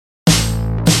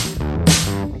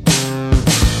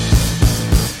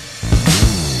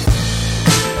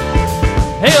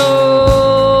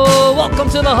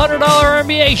$100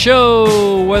 MBA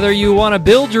show. Whether you want to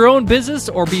build your own business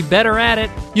or be better at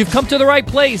it, you've come to the right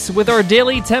place with our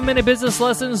daily 10-minute business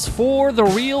lessons for the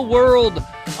real world.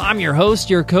 I'm your host,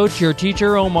 your coach, your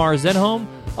teacher, Omar Zenhom.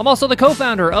 I'm also the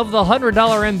co-founder of the $100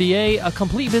 MBA, a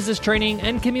complete business training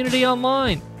and community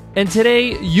online. And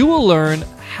today, you will learn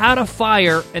how to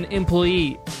fire an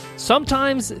employee.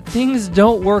 Sometimes things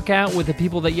don't work out with the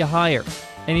people that you hire,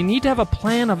 and you need to have a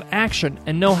plan of action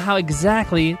and know how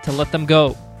exactly to let them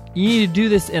go. You need to do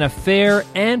this in a fair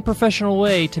and professional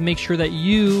way to make sure that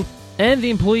you and the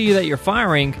employee that you're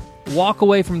firing walk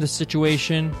away from the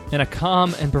situation in a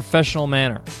calm and professional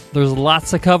manner. There's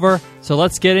lots to cover, so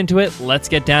let's get into it. Let's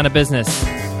get down to business.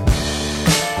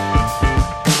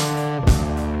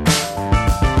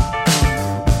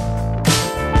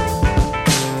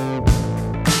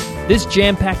 This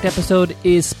jam-packed episode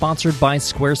is sponsored by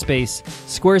Squarespace.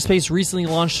 Squarespace recently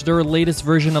launched their latest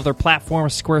version of their platform,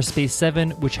 Squarespace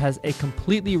 7, which has a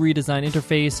completely redesigned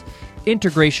interface,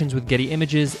 integrations with Getty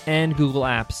Images, and Google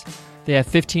Apps. They have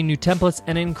 15 new templates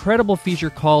and an incredible feature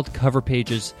called Cover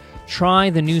Pages. Try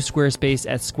the new Squarespace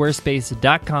at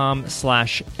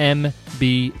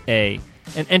squarespace.com/MBA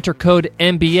and enter code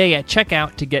MBA at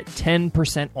checkout to get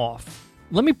 10% off.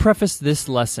 Let me preface this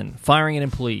lesson, firing an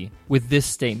employee, with this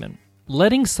statement.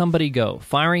 Letting somebody go,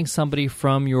 firing somebody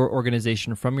from your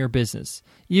organization, from your business,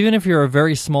 even if you're a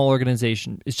very small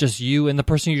organization, it's just you and the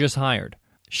person you just hired,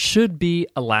 should be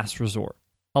a last resort.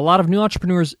 A lot of new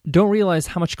entrepreneurs don't realize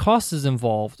how much cost is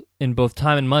involved in both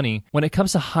time and money when it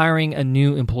comes to hiring a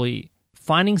new employee.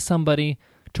 Finding somebody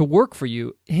to work for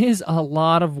you is a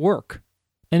lot of work.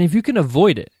 And if you can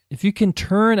avoid it, if you can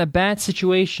turn a bad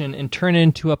situation and turn it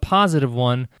into a positive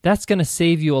one, that's going to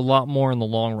save you a lot more in the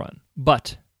long run.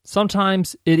 But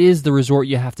sometimes it is the resort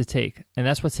you have to take. And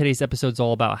that's what today's episode is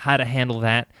all about, how to handle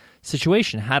that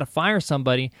situation, how to fire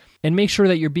somebody and make sure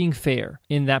that you're being fair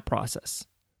in that process.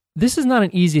 This is not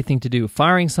an easy thing to do.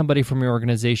 Firing somebody from your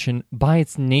organization, by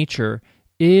its nature,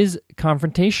 is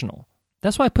confrontational.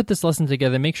 That's why I put this lesson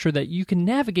together, make sure that you can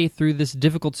navigate through this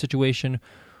difficult situation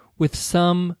with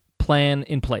some plan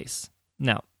in place.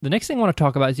 Now, the next thing I want to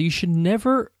talk about is you should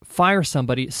never fire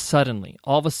somebody suddenly.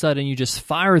 All of a sudden, you just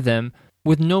fire them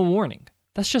with no warning.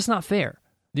 That's just not fair.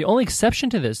 The only exception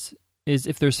to this is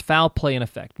if there's foul play in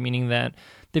effect, meaning that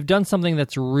they've done something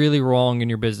that's really wrong in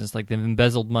your business, like they've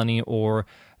embezzled money or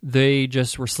they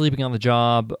just were sleeping on the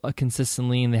job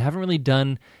consistently and they haven't really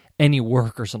done any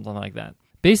work or something like that.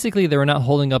 Basically, they were not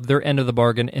holding up their end of the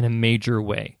bargain in a major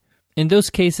way. In those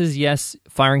cases, yes,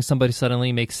 firing somebody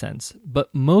suddenly makes sense.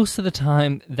 But most of the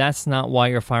time, that's not why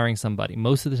you're firing somebody.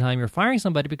 Most of the time, you're firing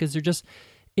somebody because they're just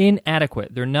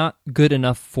inadequate. They're not good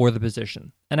enough for the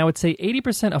position. And I would say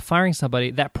 80% of firing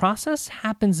somebody, that process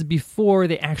happens before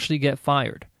they actually get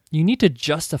fired. You need to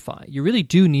justify. You really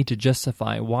do need to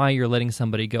justify why you're letting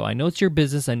somebody go. I know it's your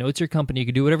business. I know it's your company. You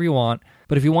can do whatever you want.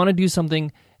 But if you want to do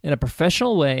something in a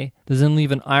professional way, doesn't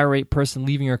leave an irate person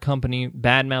leaving your company,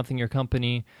 bad-mouthing your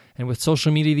company, and with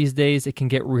social media these days, it can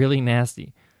get really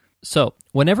nasty. So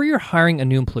whenever you're hiring a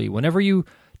new employee, whenever you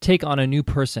take on a new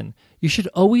person, you should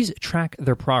always track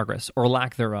their progress or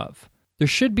lack thereof. There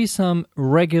should be some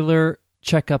regular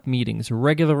checkup meetings,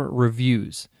 regular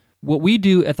reviews. What we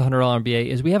do at the $100 MBA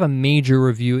is we have a major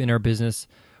review in our business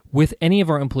with any of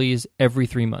our employees every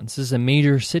 3 months. This is a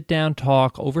major sit-down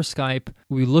talk over Skype.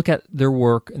 We look at their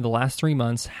work in the last 3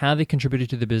 months, how they contributed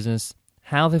to the business,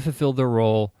 how they fulfilled their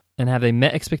role, and have they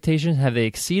met expectations? Have they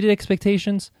exceeded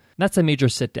expectations? That's a major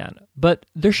sit-down. But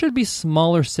there should be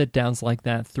smaller sit-downs like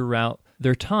that throughout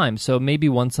their time. So maybe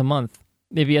once a month,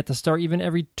 maybe at the start even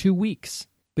every 2 weeks.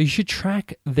 But you should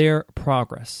track their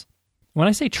progress. When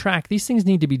I say track, these things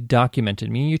need to be documented,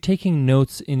 meaning you're taking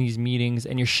notes in these meetings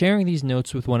and you're sharing these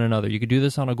notes with one another. You could do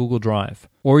this on a Google Drive,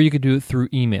 or you could do it through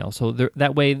email. So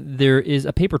that way there is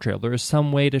a paper trail. There is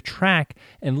some way to track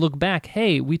and look back.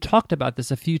 Hey, we talked about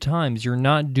this a few times. You're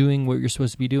not doing what you're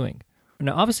supposed to be doing.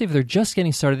 Now, obviously, if they're just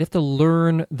getting started, they have to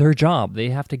learn their job.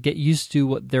 They have to get used to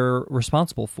what they're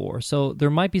responsible for. So there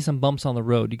might be some bumps on the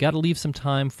road. You got to leave some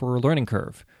time for a learning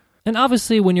curve. And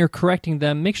obviously, when you're correcting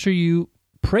them, make sure you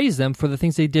praise them for the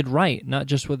things they did right, not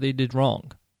just what they did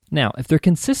wrong. Now, if they're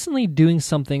consistently doing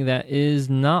something that is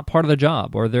not part of the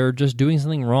job, or they're just doing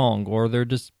something wrong, or they're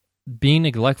just being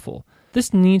neglectful,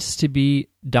 this needs to be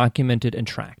documented and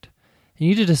tracked. You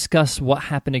need to discuss what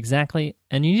happened exactly,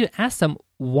 and you need to ask them,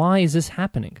 why is this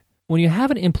happening? When you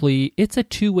have an employee, it's a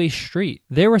two-way street.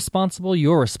 They're responsible,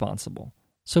 you're responsible.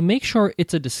 So make sure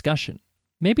it's a discussion.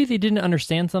 Maybe they didn't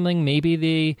understand something, maybe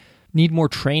they need more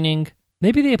training,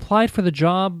 maybe they applied for the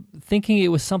job thinking it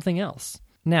was something else.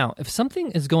 Now, if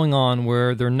something is going on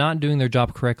where they're not doing their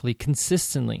job correctly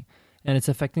consistently, and it's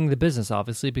affecting the business,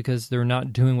 obviously, because they're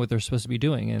not doing what they're supposed to be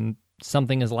doing and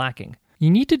something is lacking, you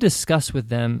need to discuss with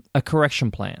them a correction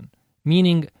plan,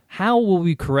 meaning how will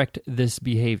we correct this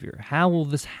behavior? How will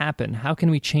this happen? How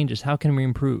can we change this? How can we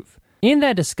improve? In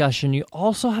that discussion, you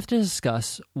also have to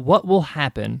discuss what will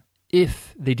happen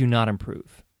if they do not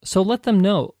improve. So let them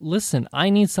know, listen, I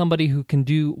need somebody who can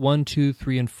do 1, 2,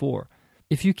 3, and 4.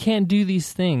 If you can't do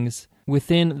these things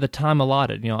within the time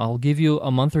allotted, I'll give you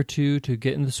a month or two to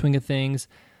get in the swing of things.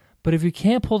 But if you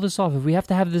can't pull this off, if we have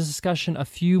to have this discussion a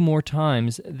few more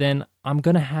times, then I'm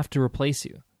going to have to replace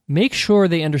you. Make sure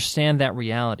they understand that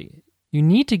reality. You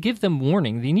need to give them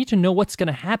warning. They need to know what's going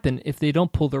to happen if they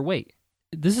don't pull their weight.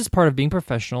 This is part of being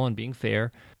professional and being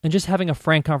fair and just having a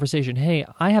frank conversation. Hey,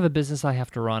 I have a business I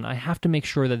have to run. I have to make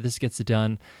sure that this gets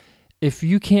done. If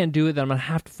you can't do it, then I'm going to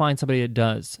have to find somebody that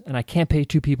does. And I can't pay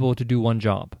 2 people to do one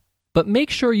job. But make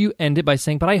sure you end it by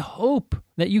saying, but I hope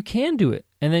that you can do it.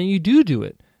 And then you do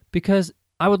it. Because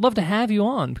I would love to have you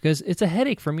on because it's a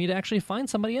headache for me to actually find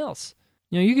somebody else.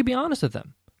 You could be honest with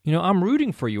them. I'm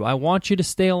rooting for you. I want you to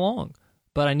stay along.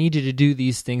 But I need you to do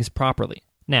these things properly.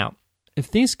 Now, if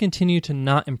things continue to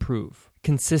not improve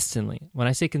consistently, when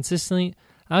I say consistently,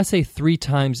 I would say 3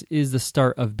 times is the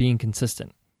start of being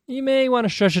consistent. You may want to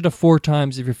stretch it to 4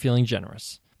 times if you're feeling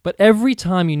generous. But every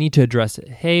time you need to address it.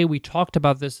 Hey, we talked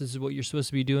about this. This is what you're supposed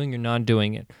to be doing. You're not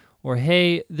doing it. Or,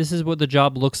 hey, this is what the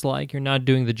job looks like. You're not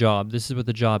doing the job. This is what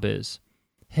the job is.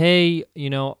 Hey,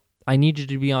 I need you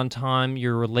to be on time.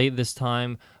 You're late this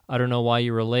time. I don't know why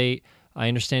you were late. I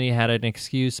understand you had an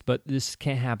excuse, but this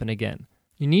can't happen again.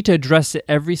 You need to address it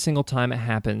every single time it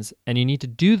happens, and you need to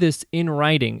do this in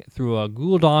writing through a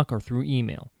Google Doc or through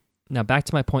email. Now, back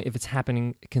to my point, if it's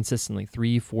happening consistently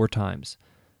 3, 4 times,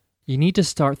 you need to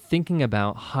start thinking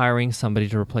about hiring somebody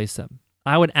to replace them.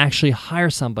 I would actually hire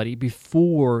somebody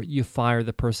before you fire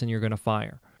the person you're going to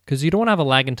fire. Because you don't want to have a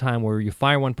lag in time where you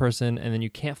fire one person and then you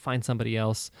can't find somebody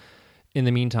else in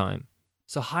the meantime.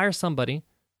 So hire somebody,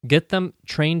 get them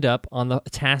trained up on the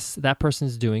tasks that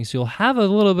person's doing. So you'll have a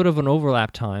little bit of an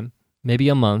overlap time, maybe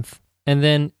a month. And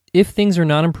then if things are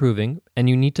not improving and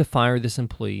you need to fire this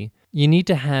employee, you need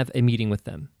to have a meeting with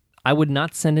them. I would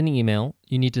not send an email.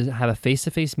 You need to have a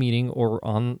face-to-face meeting or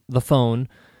on the phone.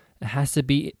 It has to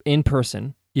be in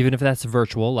person, even if that's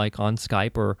virtual, like on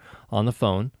Skype or on the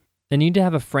phone. And you need to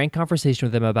have a frank conversation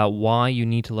with them about why you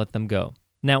need to let them go.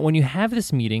 Now, when you have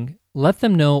this meeting, let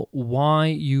them know why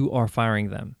you are firing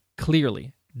them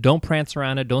clearly. Don't prance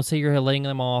around it. Don't say you're laying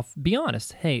them off. Be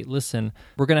honest. Hey, listen,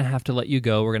 we're going to have to let you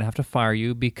go. We're going to have to fire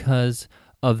you because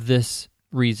of this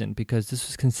reason, because this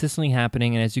was consistently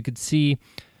happening. And as you could see,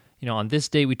 on this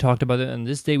day we talked about it, and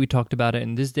this day we talked about it,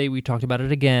 and this day we talked about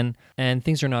it again, and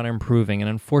things are not improving. And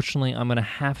unfortunately, I'm going to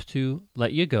have to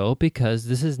let you go because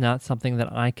this is not something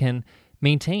that I can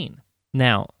maintain.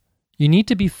 Now, you need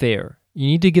to be fair. You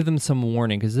need to give them some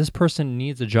warning because this person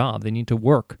needs a job. They need to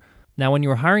work. Now, when you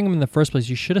were hiring them in the first place,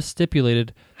 you should have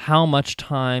stipulated how much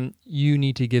time you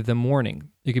need to give them warning.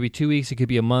 It could be 2 weeks, it could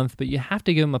be a month, but you have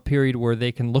to give them a period where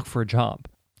they can look for a job.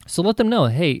 So let them know,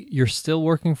 hey, you're still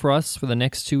working for us for the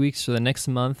next 2 weeks, for the next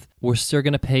month. We're still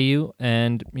going to pay you,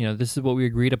 and this is what we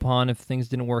agreed upon. If things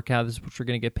didn't work out, this is what you're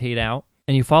going to get paid out.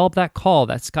 And you follow up that call,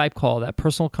 that Skype call, that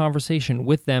personal conversation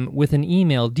with them with an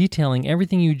email detailing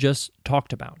everything you just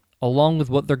talked about, along with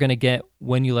what they're going to get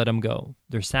when you let them go,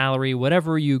 their salary,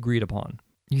 whatever you agreed upon.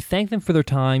 You thank them for their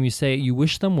time. You say you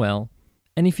wish them well.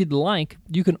 And if you'd like,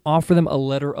 you can offer them a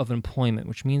letter of employment,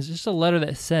 which means just a letter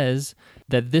that says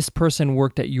that this person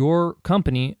worked at your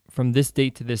company from this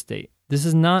date to this date. This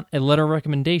is not a letter of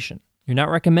recommendation. You're not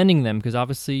recommending them because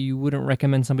obviously you wouldn't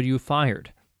recommend somebody you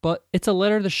fired. But it's a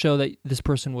letter to show that this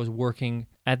person was working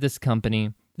at this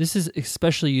company. This is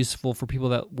especially useful for people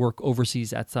that work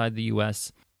overseas outside the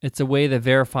U.S. It's a way to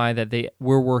verify that they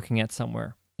were working at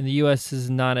somewhere. In the U.S., this is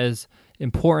not as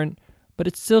important, but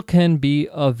it still can be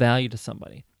of value to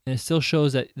somebody. And it still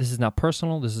shows that this is not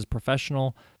personal, this is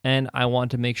professional, and I want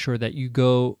to make sure that you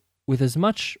go with as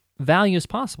much value as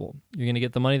possible. You're going to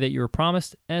get the money that you were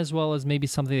promised, as well as maybe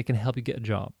something that can help you get a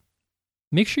job.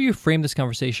 Make sure you frame this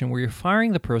conversation where you're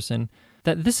firing the person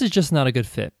that this is just not a good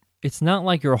fit. It's not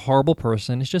like you're a horrible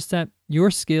person, it's just that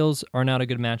your skills are not a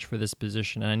good match for this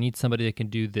position, and I need somebody that can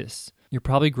do this. You're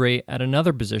probably great at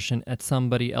another position at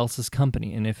somebody else's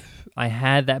company. And if I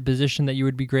had that position that you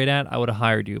would be great at, I would have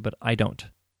hired you, but I don't.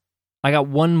 I got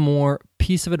one more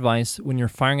piece of advice when you're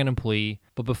firing an employee.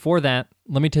 But before that,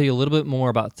 let me tell you a little bit more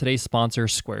about today's sponsor,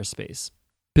 Squarespace.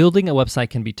 Building a website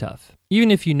can be tough.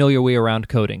 Even if you know your way around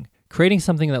coding, creating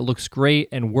something that looks great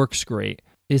and works great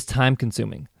is time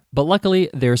consuming. But luckily,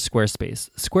 there's Squarespace.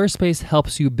 Squarespace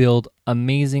helps you build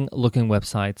amazing looking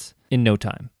websites in no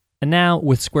time. And now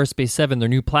with Squarespace 7, their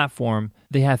new platform,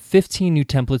 they have 15 new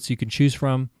templates you can choose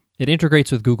from. It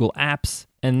integrates with Google Apps,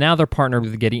 and now they're partnered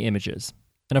with Getty Images.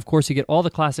 And of course, you get all the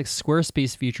classic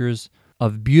Squarespace features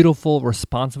of beautiful,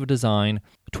 responsive design,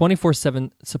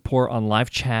 24/7 support on live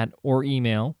chat or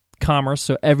email, commerce,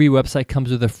 so every website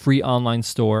comes with a free online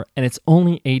store, and it's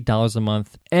only $8 a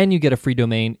month, and you get a free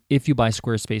domain if you buy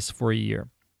Squarespace for a year.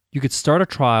 You could start a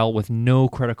trial with no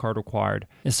credit card required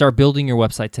and start building your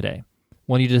website today.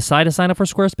 When you decide to sign up for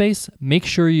Squarespace, make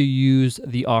sure you use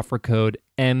the offer code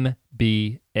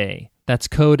MBA. That's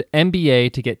code MBA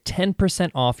to get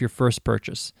 10% off your first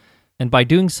purchase. And by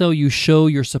doing so, you show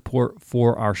your support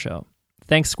for our show.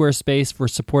 Thanks, Squarespace, for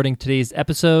supporting today's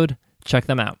episode. Check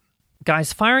them out.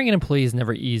 Guys, firing an employee is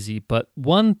never easy, but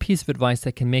one piece of advice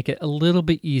that can make it a little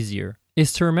bit easier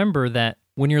is to remember that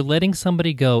when you're letting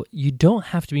somebody go, you don't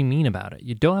have to be mean about it.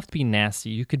 You don't have to be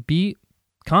nasty. You could be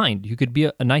kind. You could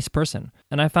be a nice person.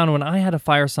 And I found when I had to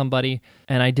fire somebody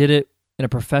and I did it in a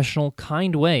professional,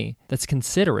 kind way that's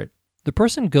considerate, the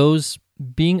person goes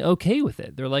being okay with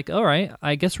it. They're like, all right,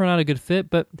 I guess we're not a good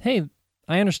fit, but hey,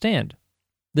 I understand.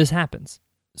 This happens.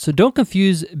 So don't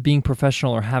confuse being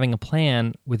professional or having a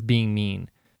plan with being mean.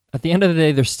 At the end of the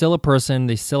day, they're still a person.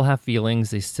 They still have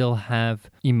feelings. They still have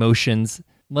emotions.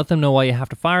 Let them know why you have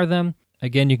to fire them.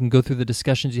 Again, you can go through the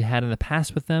discussions you had in the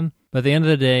past with them. But at the end of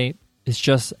the day, it's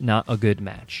just not a good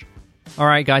match. All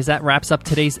right, guys, that wraps up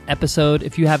today's episode.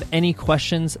 If you have any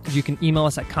questions, you can email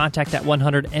us at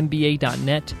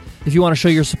contact@100mba.net. If you want to show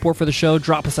your support for the show,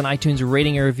 drop us an iTunes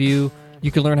rating and review.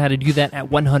 You can learn how to do that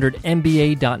at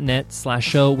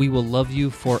 100mba.net/show. We will love you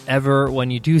forever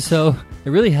when you do so. It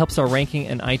really helps our ranking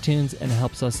in iTunes and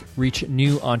helps us reach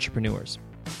new entrepreneurs.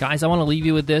 Guys, I want to leave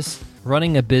you with this.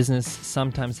 Running a business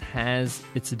sometimes has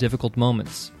its difficult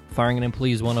moments. Firing an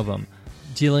employee is one of them.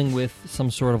 Dealing with some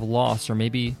sort of loss or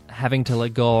maybe having to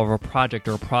let go of a project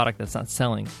or a product that's not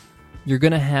selling. You're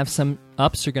going to have some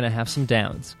ups, you're going to have some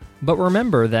downs. But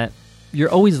remember that you're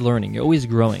always learning, you're always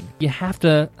growing. You have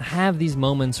to have these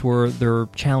moments where they're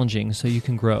challenging so you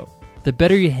can grow. The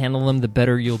better you handle them, the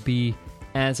better you'll be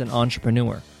as an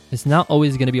entrepreneur. It's not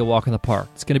always going to be a walk in the park.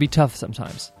 It's going to be tough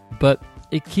sometimes, but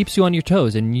it keeps you on your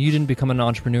toes, and you didn't become an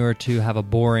entrepreneur to have a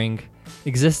boring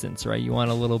existence, right? You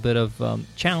want a little bit of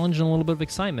challenge and a little bit of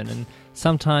excitement, and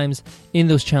sometimes in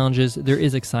those challenges, there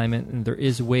is excitement, and there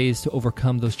is ways to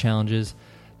overcome those challenges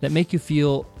that make you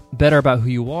feel better about who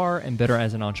you are and better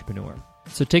as an entrepreneur.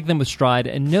 So take them with stride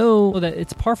and know that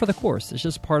it's par for the course. It's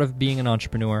just part of being an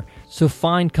entrepreneur. So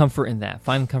find comfort in that.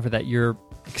 Find comfort that you're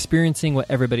experiencing what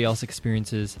everybody else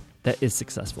experiences that is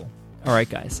successful. All right,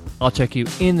 guys, I'll check you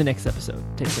in the next episode.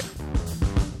 Take care.